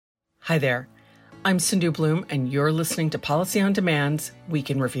Hi there. I'm Sindhu Bloom, and you're listening to Policy on Demand's Week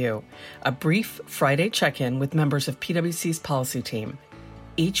in Review, a brief Friday check-in with members of PwC's policy team.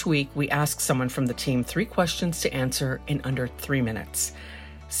 Each week, we ask someone from the team 3 questions to answer in under 3 minutes.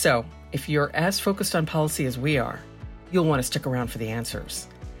 So, if you're as focused on policy as we are, you'll want to stick around for the answers.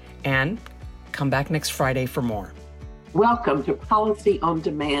 And come back next Friday for more. Welcome to Policy on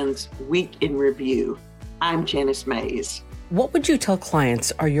Demand's Week in Review. I'm Janice Mays. What would you tell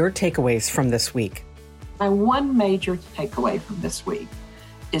clients are your takeaways from this week? My one major takeaway from this week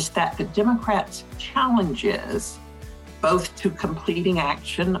is that the Democrats' challenges, both to completing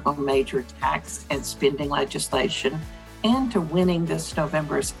action on major tax and spending legislation and to winning this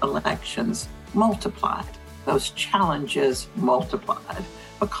November's elections, multiplied. Those challenges multiplied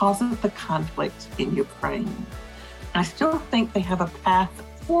because of the conflict in Ukraine. I still think they have a path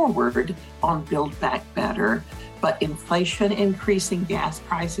forward on Build Back Better, but inflation increasing, gas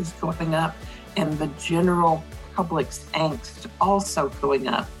prices going up, and the general public's angst also going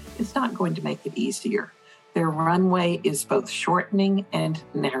up, it's not going to make it easier. Their runway is both shortening and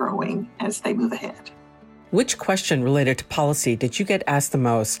narrowing as they move ahead. Which question related to policy did you get asked the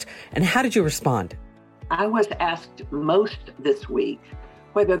most, and how did you respond? I was asked most this week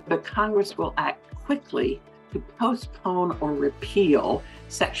whether the Congress will act quickly to postpone or repeal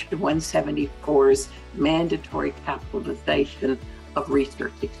Section 174's mandatory capitalization of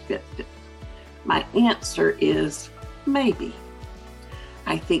research expenses. My answer is maybe.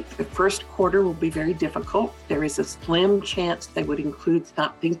 I think the first quarter will be very difficult. There is a slim chance they would include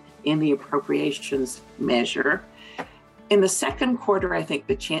something in the appropriations measure. In the second quarter, I think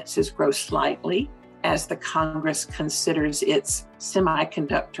the chances grow slightly as the Congress considers its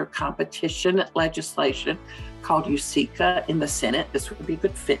semiconductor competition legislation called USICA in the Senate. This would be a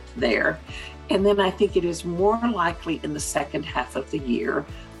good fit there. And then I think it is more likely in the second half of the year,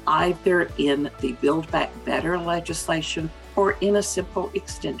 either in the Build Back Better legislation or in a simple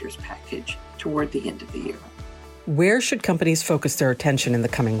extenders package toward the end of the year. Where should companies focus their attention in the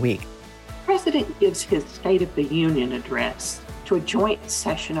coming week? The President gives his State of the Union address to a joint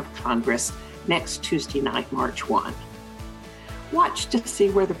session of Congress next Tuesday night, March 1. Watch to see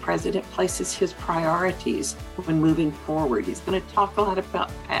where the President places his priorities when moving forward. He's going to talk a lot about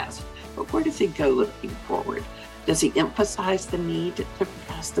the past, but where does he go looking forward? Does he emphasize the need to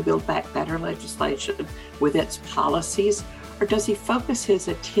pass the Build Back Better legislation with its policies, or does he focus his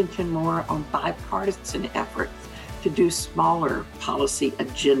attention more on bipartisan efforts to do smaller policy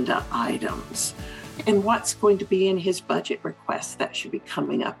agenda items? And what's going to be in his budget requests that should be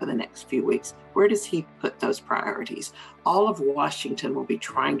coming up in the next few weeks? Where does he put those priorities? All of Washington will be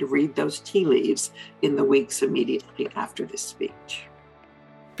trying to read those tea leaves in the weeks immediately after this speech.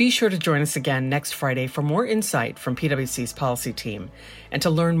 Be sure to join us again next Friday for more insight from PwC's policy team. And to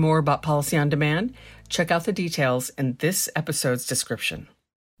learn more about Policy on Demand, check out the details in this episode's description.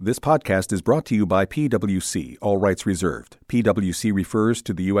 This podcast is brought to you by PwC, all rights reserved. PwC refers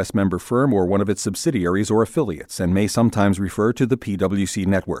to the U.S. member firm or one of its subsidiaries or affiliates and may sometimes refer to the PwC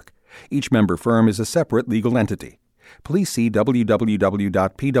network. Each member firm is a separate legal entity. Please see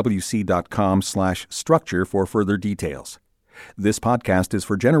www.pwc.com/structure for further details. This podcast is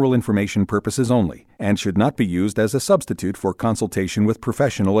for general information purposes only and should not be used as a substitute for consultation with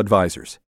professional advisors.